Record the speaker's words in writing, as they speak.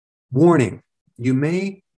Warning, you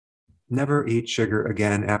may never eat sugar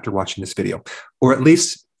again after watching this video, or at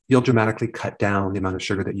least you'll dramatically cut down the amount of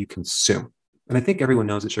sugar that you consume. And I think everyone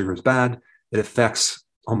knows that sugar is bad. It affects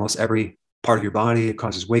almost every part of your body. It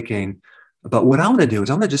causes weight gain. But what I'm going to do is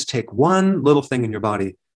I'm going to just take one little thing in your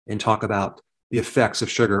body and talk about the effects of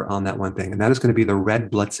sugar on that one thing. And that is going to be the red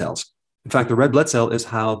blood cells. In fact, the red blood cell is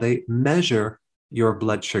how they measure your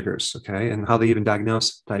blood sugars, okay, and how they even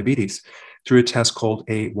diagnose diabetes through a test called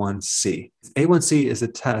A1C. A1C is a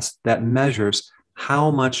test that measures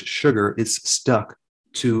how much sugar is stuck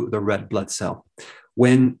to the red blood cell.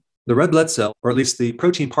 When the red blood cell, or at least the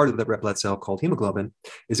protein part of the red blood cell called hemoglobin,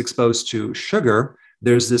 is exposed to sugar,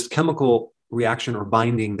 there's this chemical reaction or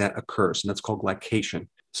binding that occurs, and that's called glycation.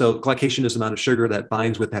 So glycation is the amount of sugar that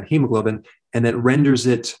binds with that hemoglobin and that renders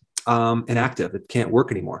it inactive. It can't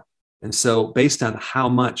work anymore. And so based on how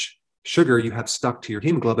much sugar you have stuck to your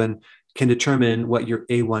hemoglobin can determine what your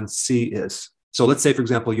A1C is. So let's say, for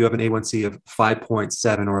example, you have an A1C of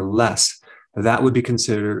 5.7 or less. That would be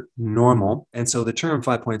considered normal. And so the term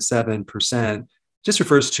 5.7% just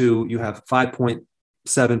refers to you have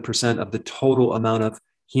 5.7% of the total amount of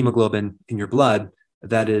hemoglobin in your blood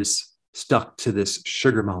that is stuck to this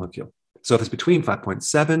sugar molecule. So if it's between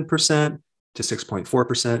 5.7% to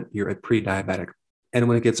 6.4%, you're a pre-diabetic. And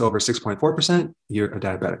when it gets over 6.4%, you're a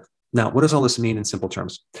diabetic. Now, what does all this mean in simple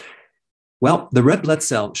terms? Well, the red blood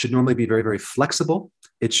cell should normally be very, very flexible.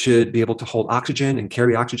 It should be able to hold oxygen and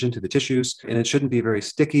carry oxygen to the tissues, and it shouldn't be very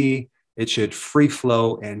sticky. It should free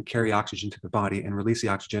flow and carry oxygen to the body and release the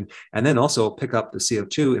oxygen, and then also pick up the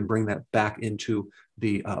CO2 and bring that back into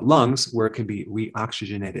the lungs where it can be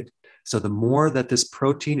reoxygenated. So the more that this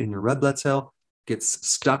protein in your red blood cell gets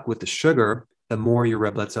stuck with the sugar, the more your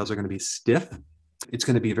red blood cells are going to be stiff. It's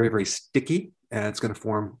going to be very, very sticky, and it's going to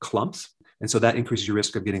form clumps. And so that increases your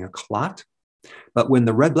risk of getting a clot. But when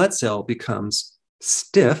the red blood cell becomes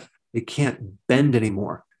stiff, it can't bend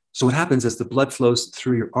anymore. So what happens is the blood flows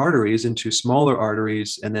through your arteries into smaller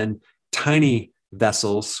arteries and then tiny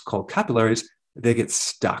vessels called capillaries, they get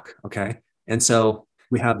stuck, okay? And so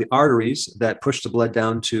we have the arteries that push the blood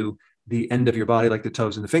down to the end of your body, like the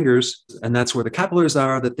toes and the fingers. And that's where the capillaries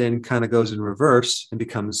are, that then kind of goes in reverse and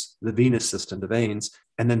becomes the venous system, the veins,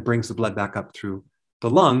 and then brings the blood back up through the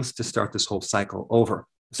lungs to start this whole cycle over.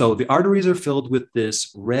 So the arteries are filled with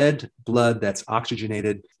this red blood that's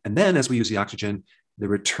oxygenated. And then as we use the oxygen, the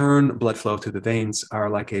return blood flow to the veins are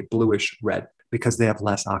like a bluish red because they have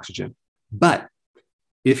less oxygen. But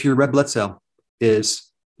if your red blood cell is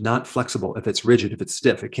not flexible, if it's rigid, if it's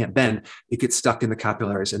stiff, it can't bend, it gets stuck in the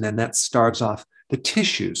capillaries, and then that starves off the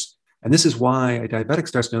tissues. And this is why a diabetic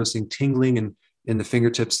starts noticing tingling in the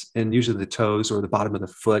fingertips and usually the toes or the bottom of the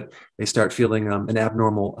foot. They start feeling an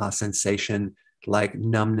abnormal sensation like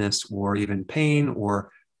numbness or even pain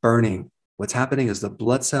or burning. What's happening is the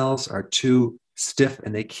blood cells are too stiff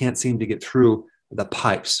and they can't seem to get through the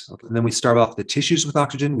pipes. And then we starve off the tissues with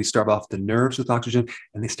oxygen, we starve off the nerves with oxygen,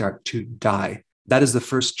 and they start to die. That is the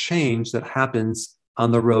first change that happens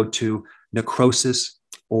on the road to necrosis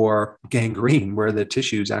or gangrene, where the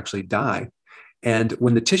tissues actually die. And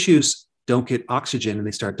when the tissues don't get oxygen and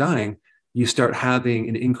they start dying, you start having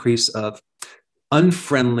an increase of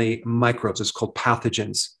unfriendly microbes. It's called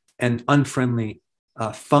pathogens, and unfriendly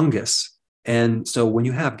fungus. And so when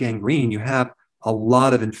you have gangrene, you have a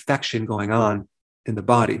lot of infection going on in the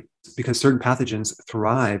body because certain pathogens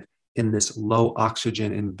thrive in this low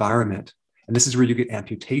oxygen environment. And this is where you get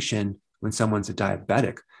amputation when someone's a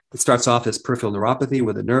diabetic. It starts off as peripheral neuropathy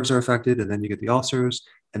where the nerves are affected, and then you get the ulcers,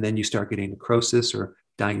 and then you start getting necrosis or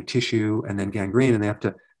dying tissue, and then gangrene, and they have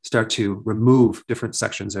to start to remove different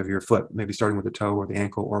sections of your foot, maybe starting with the toe or the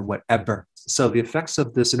ankle or whatever. So the effects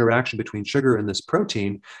of this interaction between sugar and this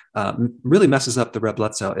protein really messes up the red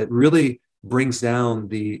blood cell. It really brings down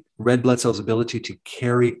the red blood cell's ability to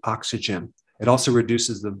carry oxygen. It also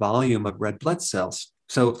reduces the volume of red blood cells.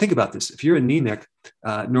 So think about this. If you're anemic,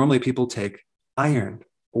 normally people take iron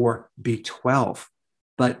or B12,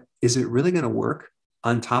 but is it really going to work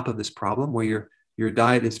on top of this problem where your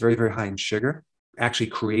diet is very, very high in sugar, actually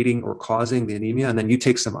creating or causing the anemia, and then you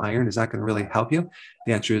take some iron? Is that going to really help you?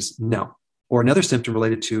 The answer is no. Or another symptom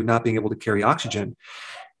related to not being able to carry oxygen,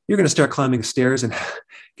 you're going to start climbing stairs and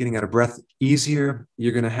getting out of breath easier.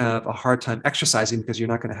 You're going to have a hard time exercising because you're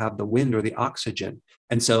not going to have the wind or the oxygen.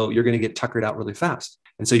 And so you're going to get tuckered out really fast.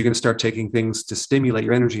 And so you're going to start taking things to stimulate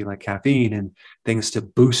your energy like caffeine and things to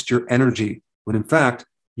boost your energy, when in fact,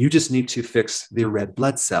 you just need to fix the red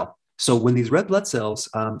blood cell. So when these red blood cells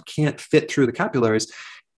can't fit through the capillaries,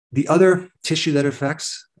 the other tissue that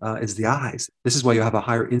affects is the eyes. This is why you have a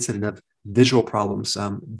higher incidence of visual problems,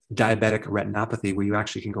 diabetic retinopathy, where you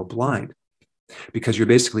actually can go blind because you're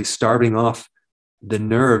basically starving off the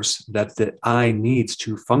nerves that the eye needs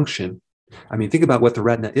to function. I mean, think about what the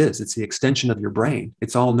retina is. It's the extension of your brain.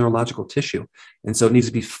 It's all neurological tissue. And so it needs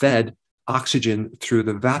to be fed oxygen through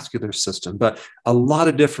the vascular system. But a lot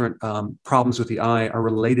of different problems with the eye are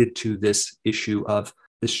related to this issue of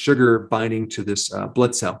the sugar binding to this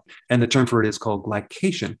blood cell. And the term for it is called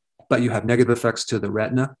glycation. But you have negative effects to the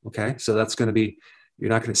retina. Okay. So that's going to be,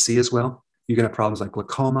 you're not going to see as well. You're going to have problems like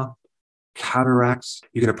glaucoma, cataracts.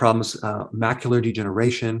 You're going to have problems, macular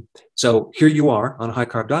degeneration. So here you are on a high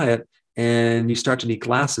carb diet, and you start to need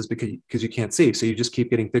glasses because you can't see. So you just keep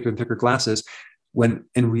getting thicker and thicker glasses, when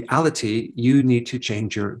in reality, you need to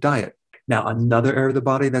change your diet. Now, another area of the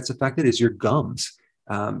body that's affected is your gums.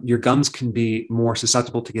 Your gums can be more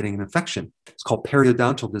susceptible to getting an infection. It's called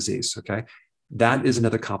periodontal disease, okay? That is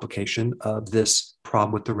another complication of this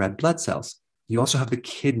problem with the red blood cells. You also have the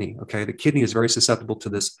kidney, okay? The kidney is very susceptible to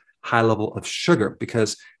this high level of sugar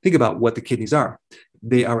because think about what the kidneys are.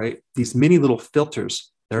 They are these mini little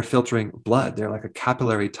filters. They're filtering blood. They're like a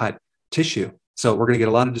capillary type tissue. So we're going to get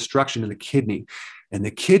a lot of destruction in the kidney. And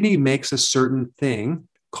the kidney makes a certain thing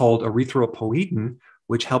called erythropoietin,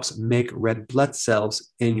 which helps make red blood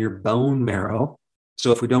cells in your bone marrow.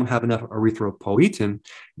 So if we don't have enough erythropoietin,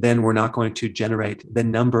 then we're not going to generate the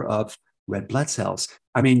number of red blood cells.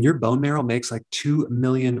 I mean, your bone marrow makes like 2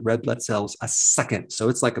 million red blood cells a second. So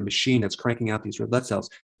it's like a machine that's cranking out these red blood cells.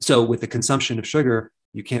 So with the consumption of sugar,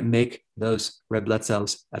 you can't make those red blood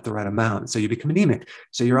cells at the right amount. So you become anemic.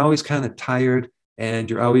 So you're always kind of tired and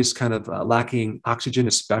you're always kind of lacking oxygen,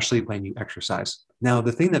 especially when you exercise. Now,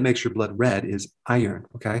 the thing that makes your blood red is iron,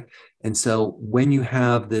 okay? And so when you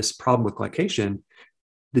have this problem with glycation,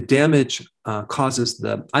 the damage causes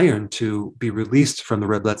the iron to be released from the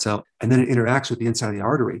red blood cell, and then it interacts with the inside of the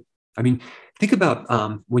artery. I mean, think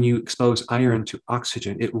about when you expose iron to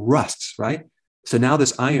oxygen, it rusts, right? So now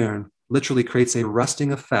this iron literally creates a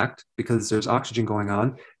rusting effect because there's oxygen going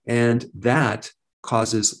on, and that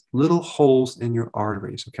causes little holes in your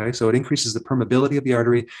arteries, okay? So it increases the permeability of the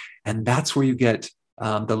artery, and that's where you get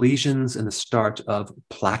the lesions and the start of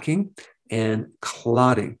plaquing and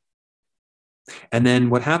clotting. And then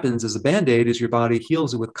what happens is a Band-Aid is your body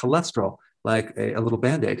heals it with cholesterol, like a little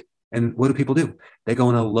Band-Aid. And what do people do? They go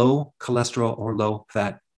on a low cholesterol or low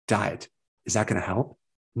fat diet. Is that going to help?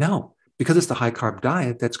 No, because it's the high carb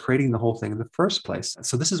diet that's creating the whole thing in the first place.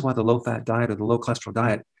 So this is why the low fat diet or the low cholesterol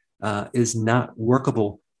diet is not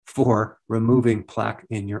workable for removing plaque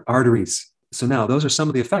in your arteries. So now those are some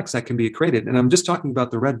of the effects that can be created. And I'm just talking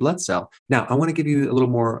about the red blood cell. Now, I want to give you a little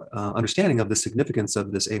more understanding of the significance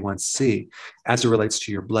of this A1C as it relates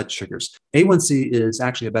to your blood sugars. A1C is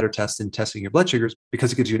actually a better test than testing your blood sugars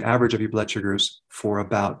because it gives you an average of your blood sugars for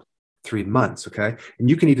about 3 months, okay? And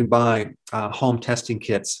you can even buy home testing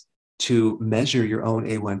kits to measure your own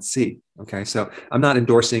A1C, okay? So I'm not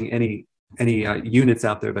endorsing any units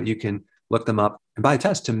out there, but you can look them up and buy a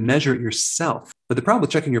test to measure it yourself. But the problem with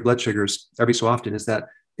checking your blood sugars every so often is that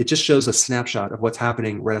it just shows a snapshot of what's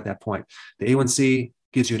happening right at that point. The A1C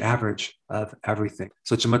gives you an average of everything.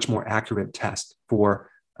 So it's a much more accurate test for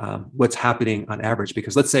what's happening on average.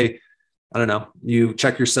 Because let's say, I don't know, you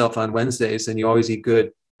check yourself on Wednesdays and you always eat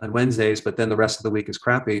good on Wednesdays, but then the rest of the week is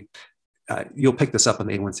crappy. You'll pick this up on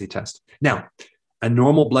the A1C test. Now, a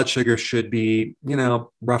normal blood sugar should be,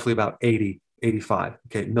 roughly about 80, 85,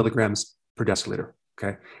 okay, milligrams per deciliter,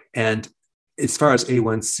 okay? And as far as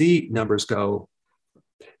A1C numbers go,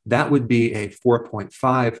 that would be a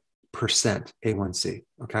 4.5% A1C,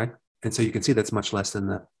 okay? And so you can see that's much less than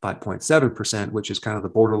the 5.7%, which is kind of the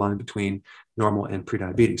borderline between normal and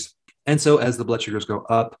prediabetes. And so as the blood sugars go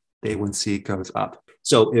up, the A1C goes up.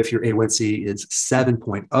 So if your A1C is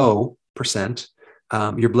 7.0%,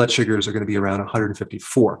 your blood sugars are going to be around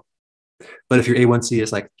 154. But if your A1C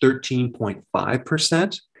is like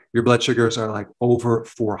 13.5%, your blood sugars are like over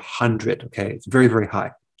 400. Okay. It's very, very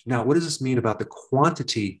high. Now, what does this mean about the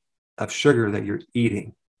quantity of sugar that you're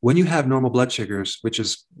eating? When you have normal blood sugars, which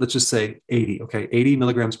is, let's just say 80, okay, 80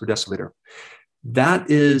 milligrams per deciliter,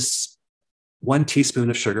 that is 1 teaspoon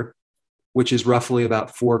of sugar, which is roughly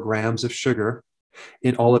about 4 grams of sugar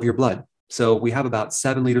in all of your blood. So we have about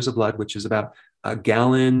 7 liters of blood, which is about 1.5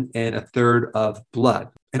 gallons of blood.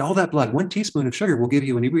 And all that blood, 1 teaspoon of sugar will give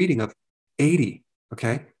you a reading of 80,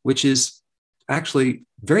 okay, which is actually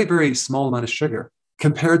very, very small amount of sugar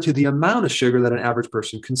compared to the amount of sugar that an average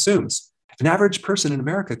person consumes. An average person in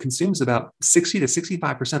America consumes about 60 to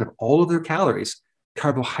 65% of all of their calories,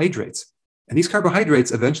 carbohydrates. And these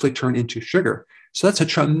carbohydrates eventually turn into sugar. So that's a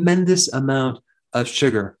tremendous amount of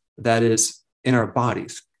sugar that is in our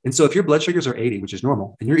bodies. And so if your blood sugars are 80, which is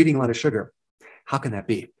normal, and you're eating a lot of sugar, how can that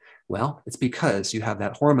be? Well, it's because you have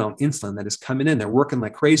that hormone insulin that is coming in. They're working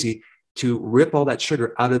like crazy to rip all that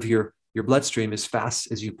sugar out of your bloodstream as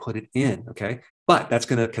fast as you put it in. Okay. But that's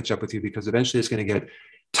going to catch up with you because eventually it's going to get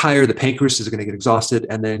tired. The pancreas is going to get exhausted,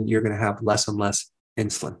 and then you're going to have less and less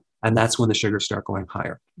insulin. And that's when the sugars start going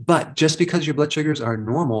higher. But just because your blood sugars are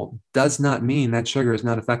normal does not mean that sugar is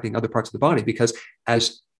not affecting other parts of the body, because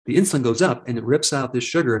as the insulin goes up and it rips out this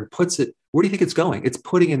sugar and puts it, where do you think it's going? It's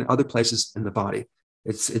putting it in other places in the body.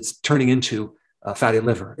 It's turning into fatty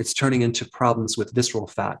liver. It's turning into problems with visceral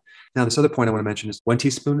fat. Now, this other point I want to mention is 1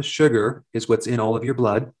 teaspoon of sugar is what's in all of your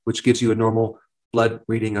blood, which gives you a normal blood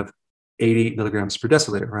reading of 80 milligrams per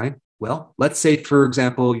deciliter, right? Well, let's say, for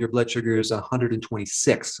example, your blood sugar is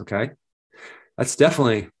 126, okay? That's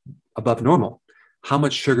definitely above normal. How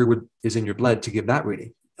much sugar is in your blood to give that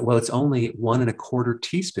reading? Well, it's only 1.25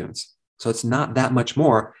 teaspoons. So it's not that much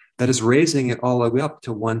more that is raising it all the way up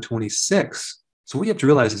to 126. So what you have to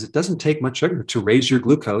realize is it doesn't take much sugar to raise your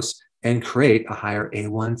glucose and create a higher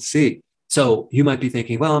A1C. So you might be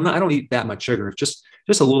thinking, well, I don't eat that much sugar, just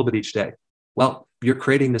a little bit each day. Well, you're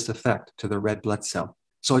creating this effect to the red blood cell.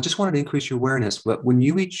 So I just wanted to increase your awareness. But when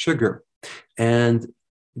you eat sugar and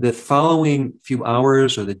the following few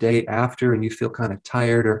hours or the day after, and you feel kind of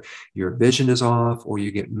tired, or your vision is off, or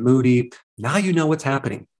you get moody, now you know what's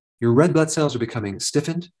happening. Your red blood cells are becoming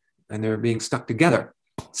stiffened and they're being stuck together.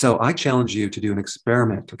 So I challenge you to do an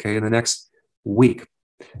experiment, okay, in the next week.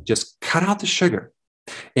 Just cut out the sugar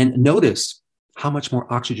and notice how much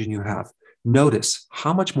more oxygen you have. Notice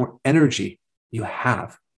how much more energy you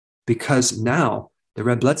have, because now the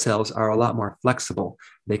red blood cells are a lot more flexible.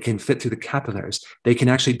 They can fit through the capillaries. They can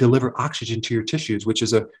actually deliver oxygen to your tissues, which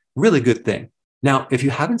is a really good thing. Now, if you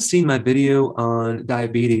haven't seen my video on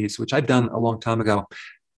diabetes, which I've done a long time ago,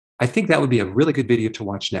 I think that would be a really good video to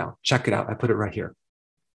watch now. Check it out. I put it right here.